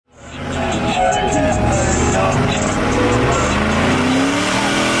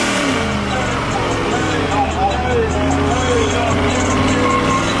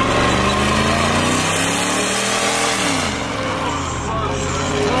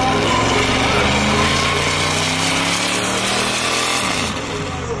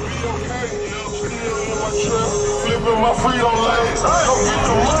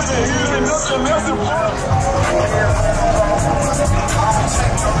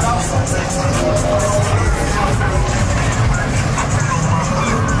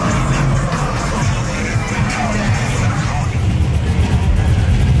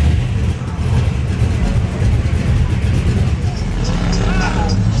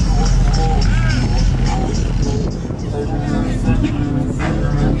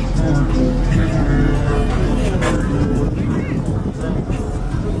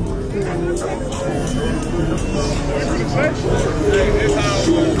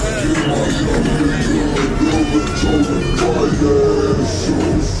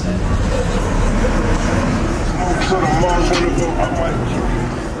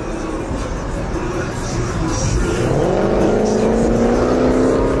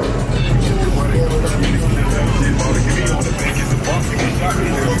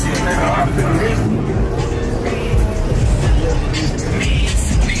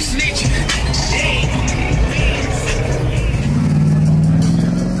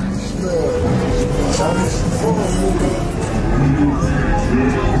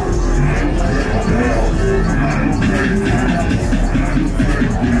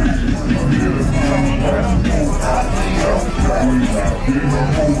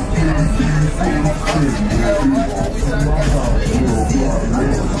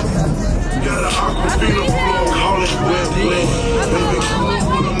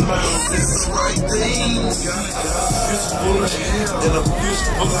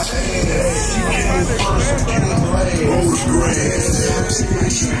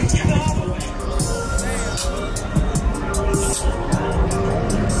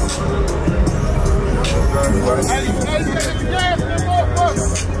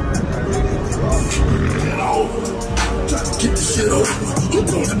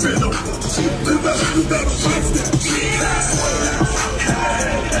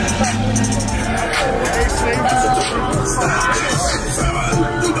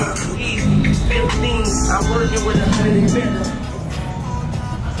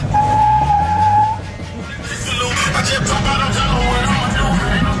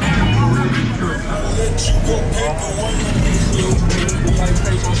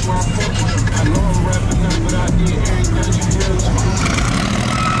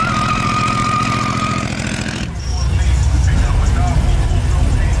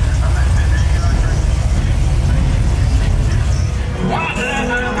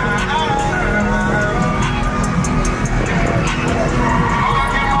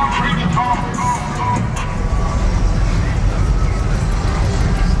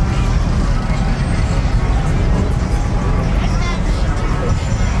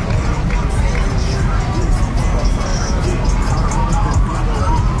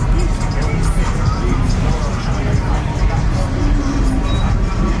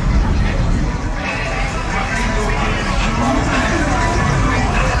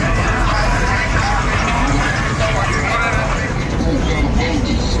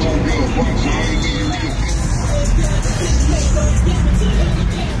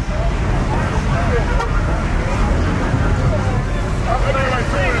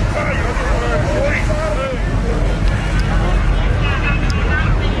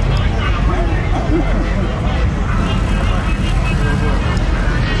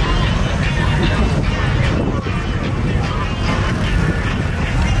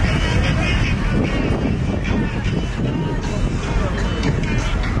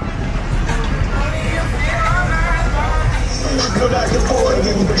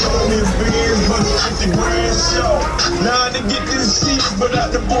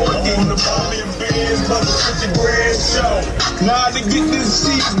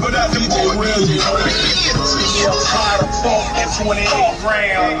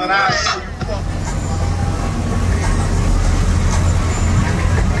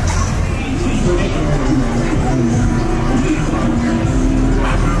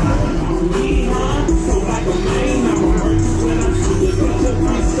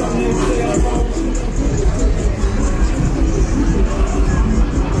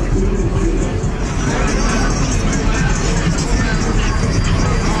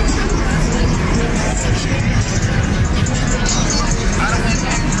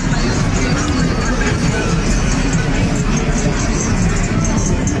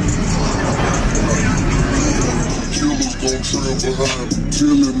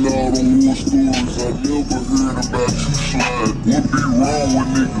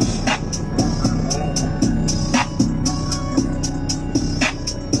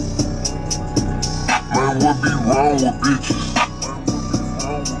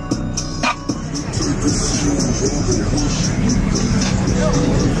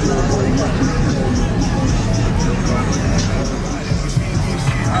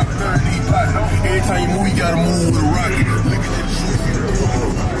Every time you move, you gotta move with a rocket.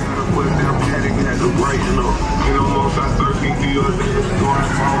 Put it down, had to brighten up. You know, most I 13 to your niggas going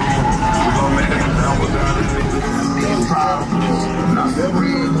from. We gon' make that down without a nigga. These problems, not the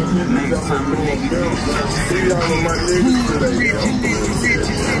real. Niggas to me, see all of my niggas today.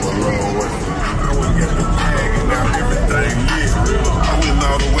 I went get the bag and now everything lit. I went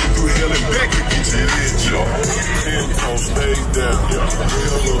all the way through hell and back to get to this job. 10 toes, stay down.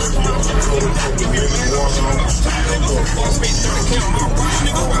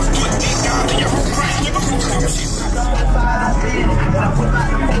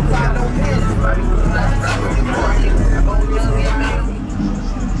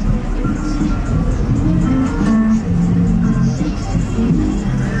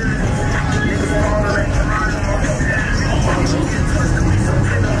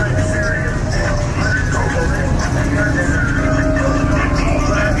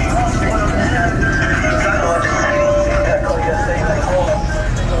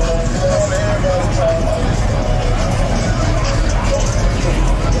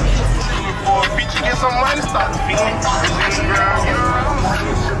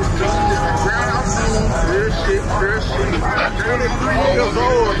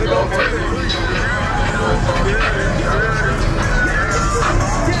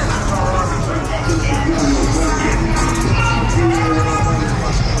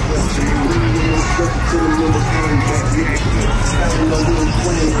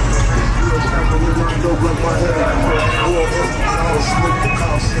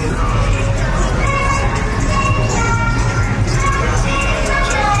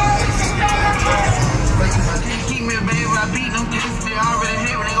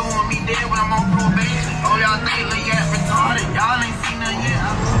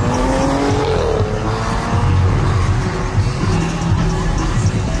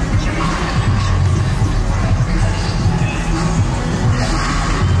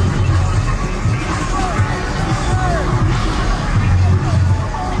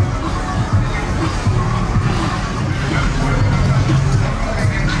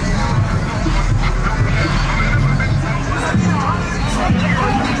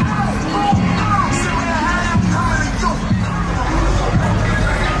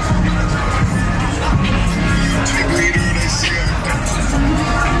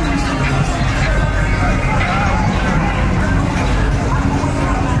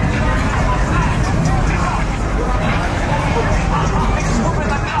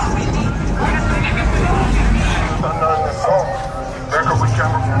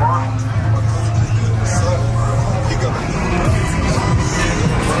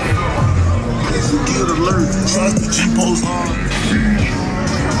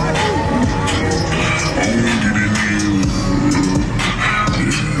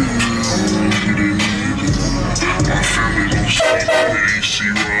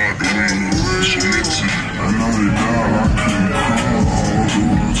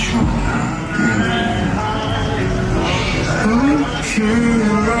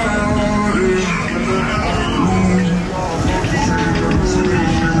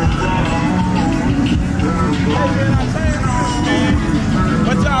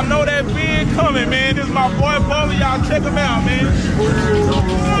 Check them out, man.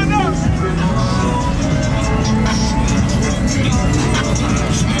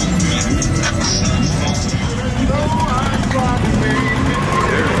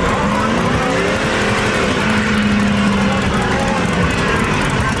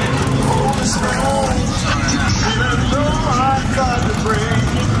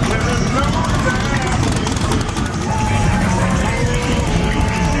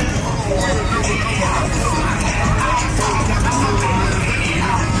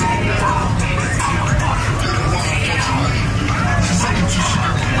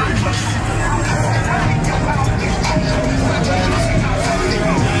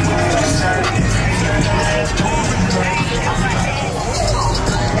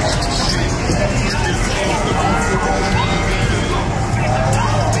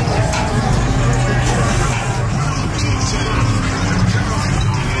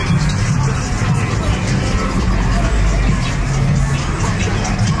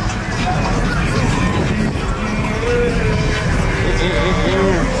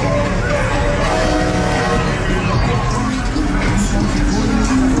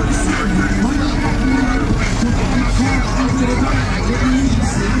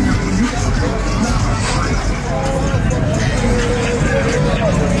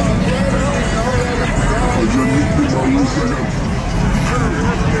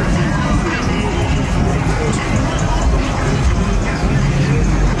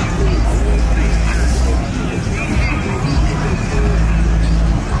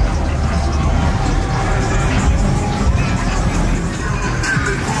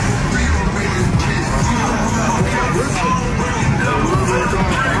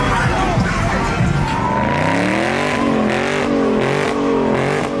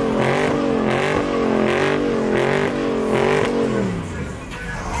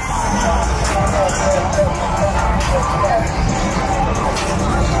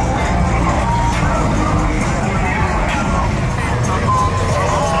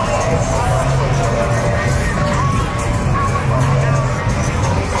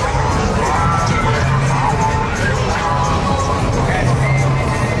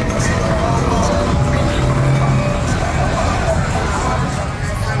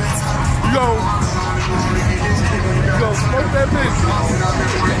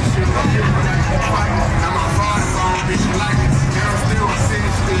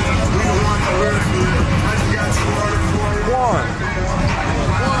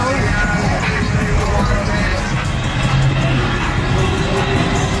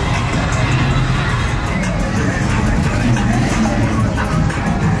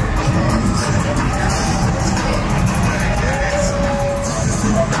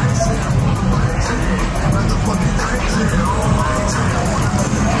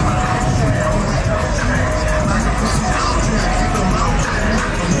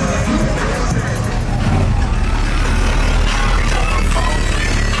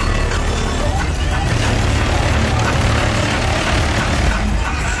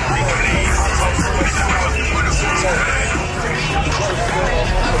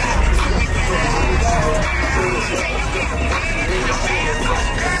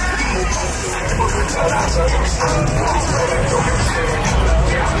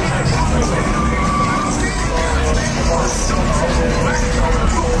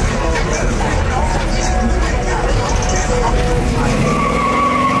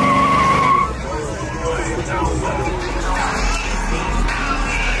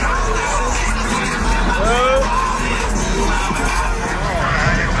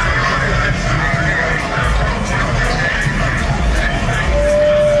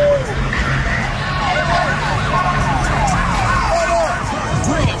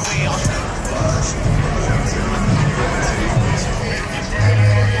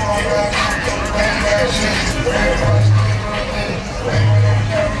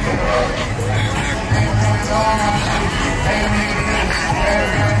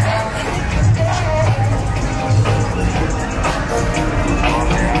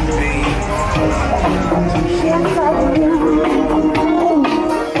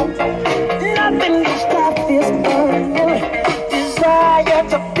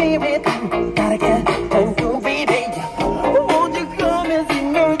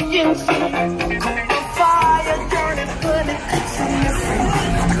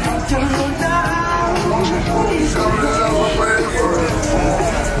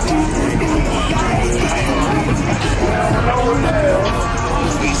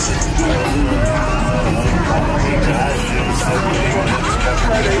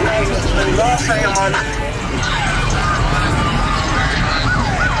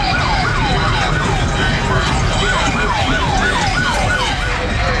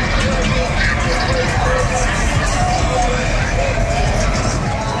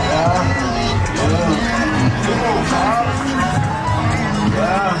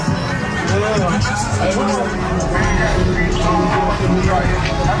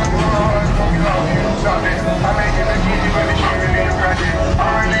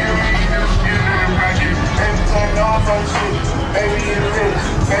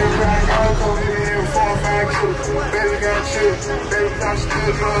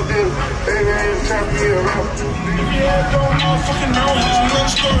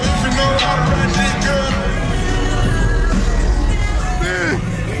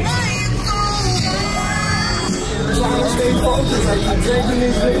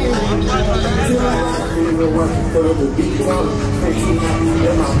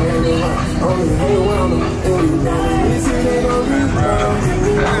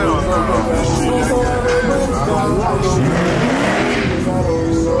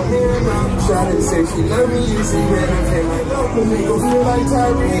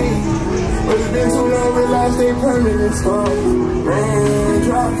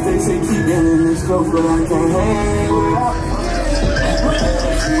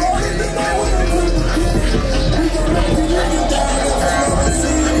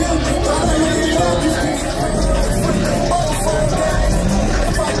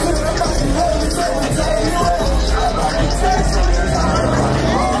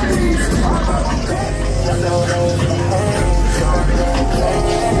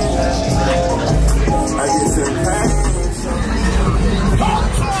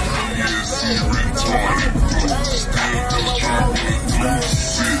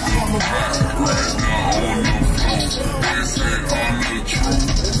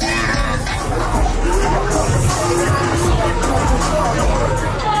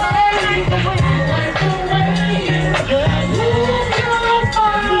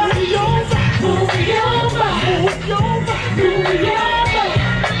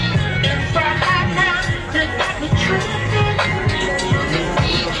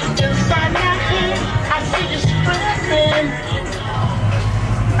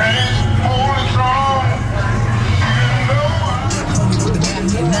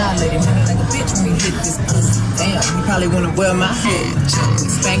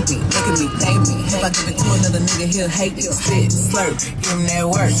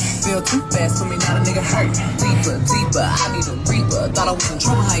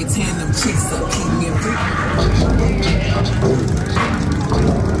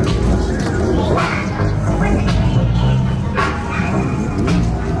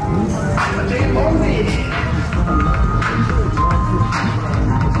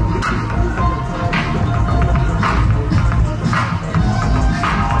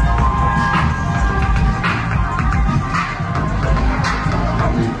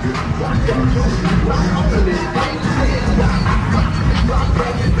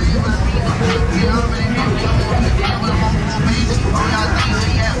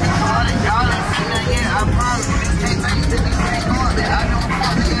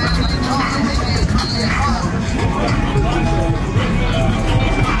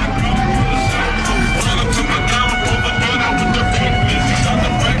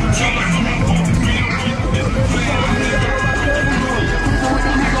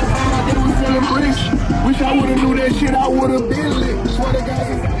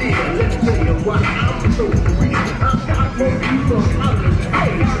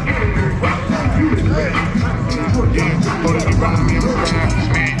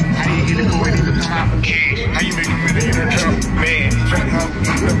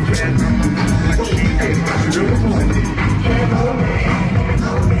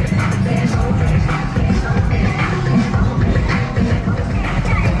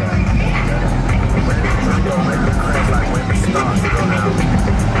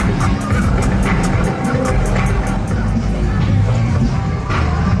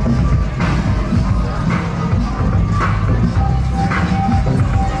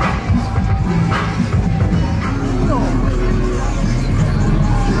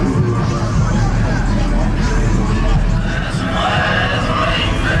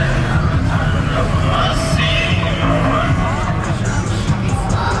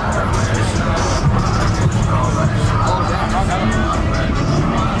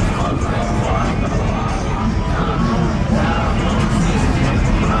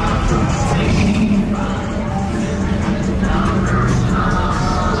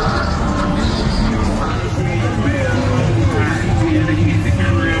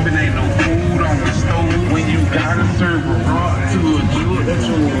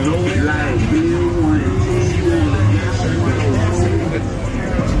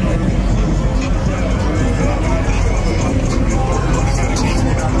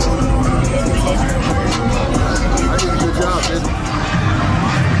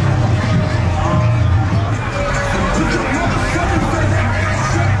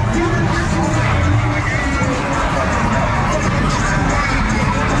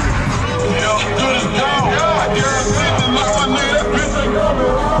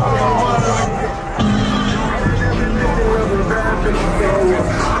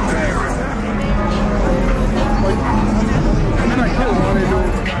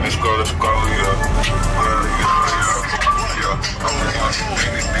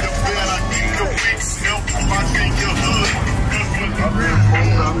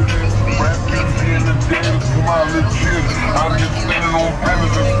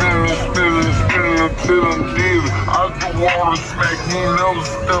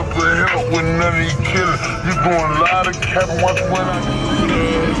 step ahead with none of these killers. You going live to cap and watch when I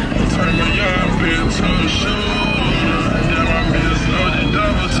turn my young bitch to a shoe. Yeah, my bitch OG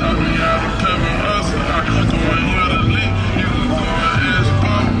double taught me how to pep and hustle. I come through and hear the leak. You can go and ask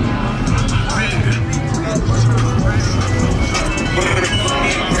Bob.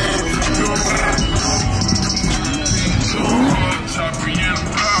 Top in the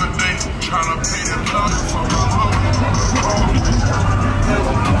power, they tryna pay the cost for my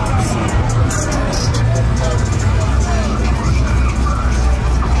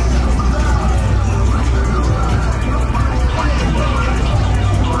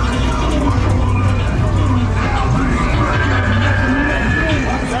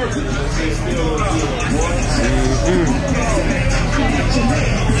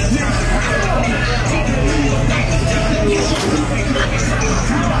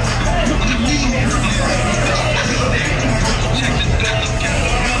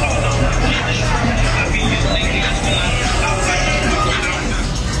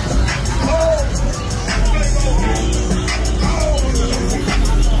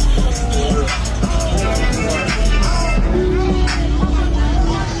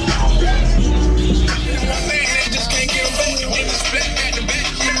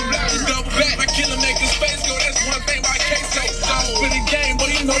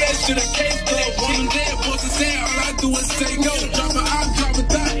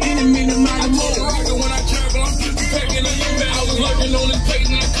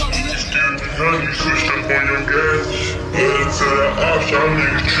y'all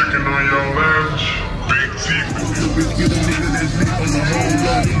niggas tricking on your lounge. Big teeth. Get a nigga that's lit on the whole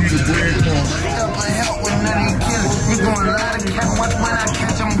lot. You the bread pump. Step ahead with none of these killers. You gon' lie to catch what when I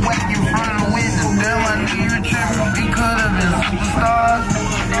catch them whack you from the window. Damn, I knew you tripping. We could have been superstars.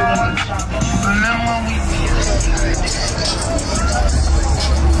 Remember we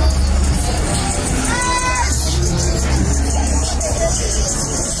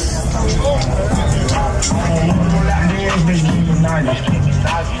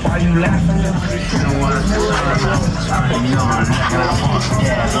why you laughing? You don't want to say something. You know I'm knocking out on some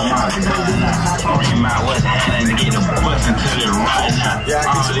gas on my side. Bring out what's happening to get the bus until it right now.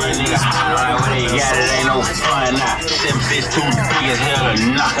 All these niggas hollering when they got it, ain't no fun now. 7 fish too big as hell to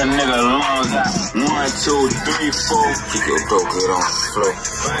knock a nigga lungs out. 1, 2, 3, 4. Keep your throat good on the floor.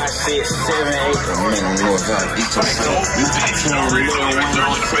 5, 6, 7, 8. The nigga knows how to eat some stuff. You can't live one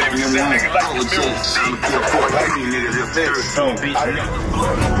on 7 and 1. Oh, just I'm kill 14 niggas if they're so bitch.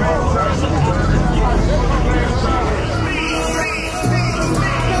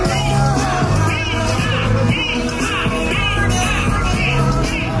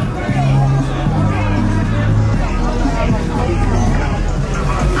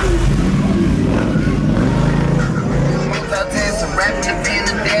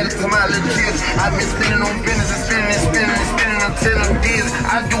 I've been spinning on business and spinning until I'm dizzy.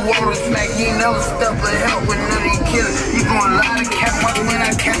 I do all the smack, you never step or help with none of these killers. You gon' lie to cap when I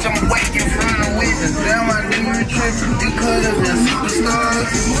catch, I'm whack in front of witness. Damn, I knew you tripping. You could have been superstars.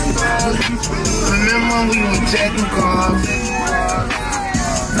 Remember we were jacking cars.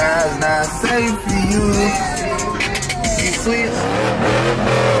 Now it's not safe for you. You sweet.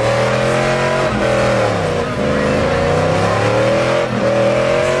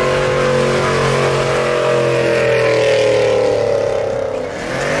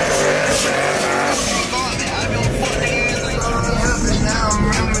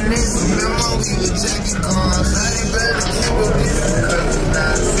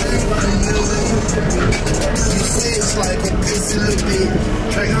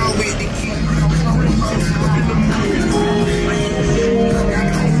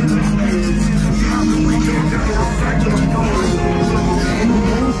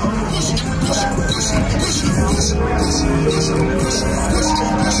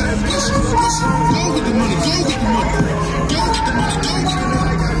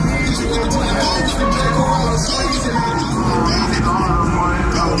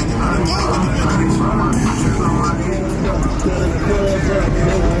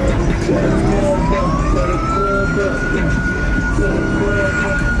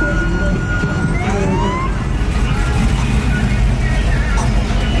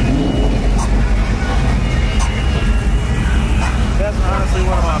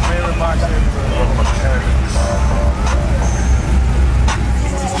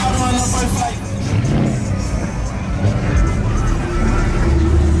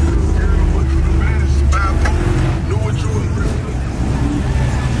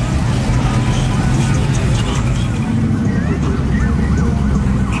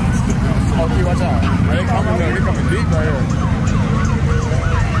 Watch out. They coming deep right here.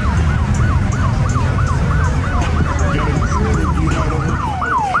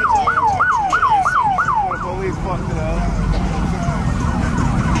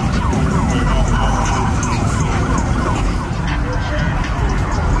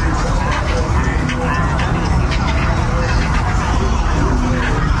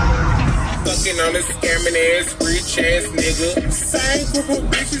 fucking on a scamming ass, rich ass nigga. Same group of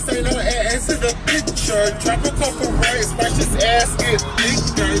bitches, ain't no ass in the picture. Drop a couple rights, watch his ass get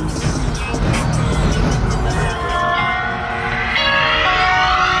bigger.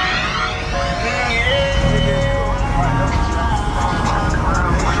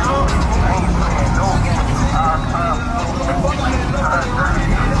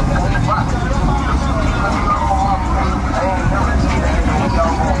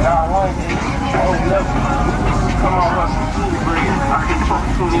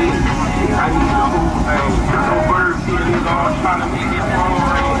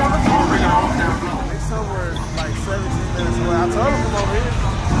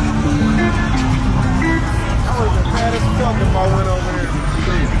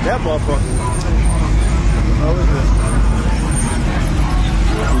 That motherfucker. What is this?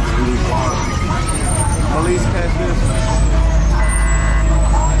 Police catch this.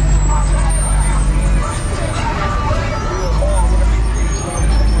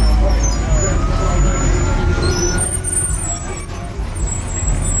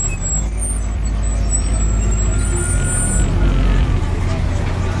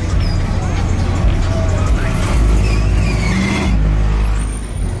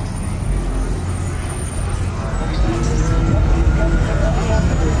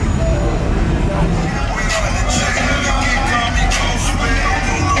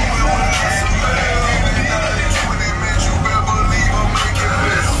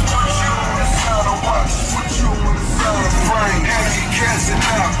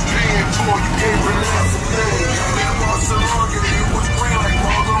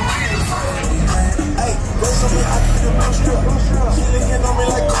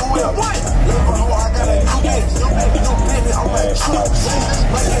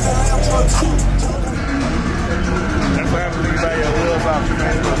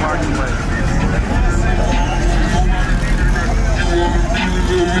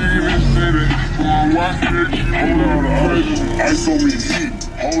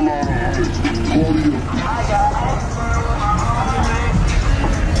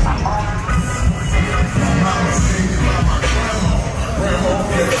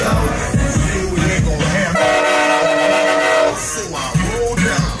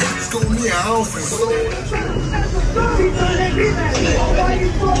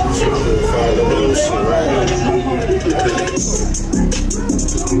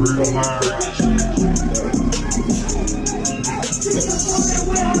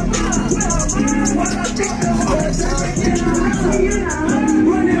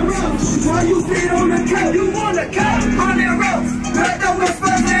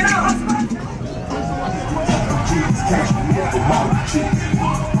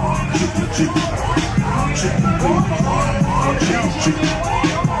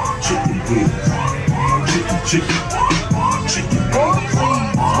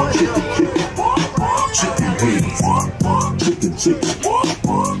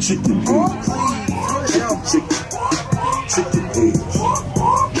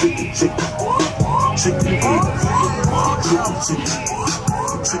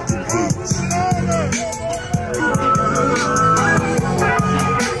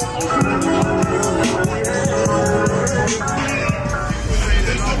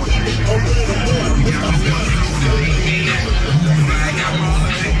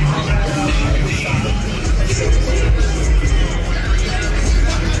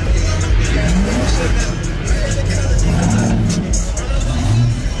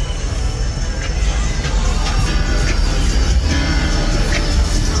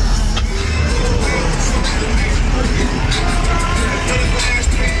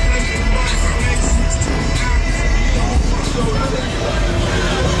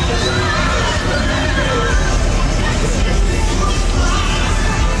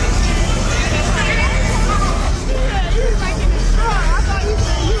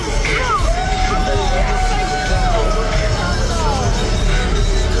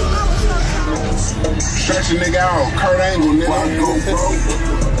 Nigga out, Kurt Angle, nigga. Go, bro.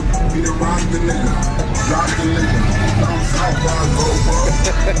 Be the rock the nigga. Drop the nigga. I'm south, go, bro.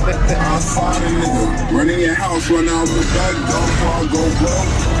 I'm fire the nigga. Run in your house, run out the back, go far, go, bro.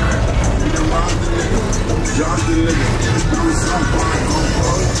 Be the rock the nigga. Drop the nigga. I'm south, go,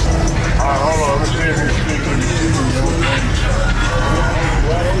 bro. Alright, hold on, let's hear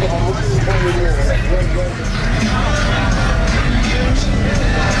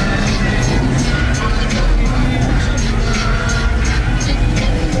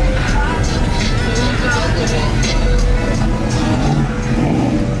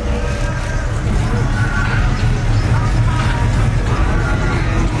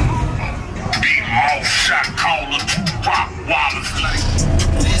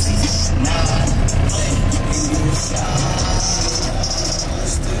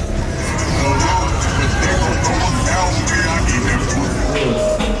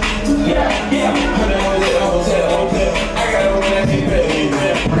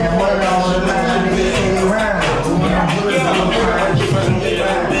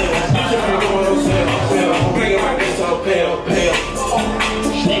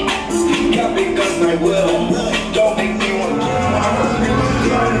like, well,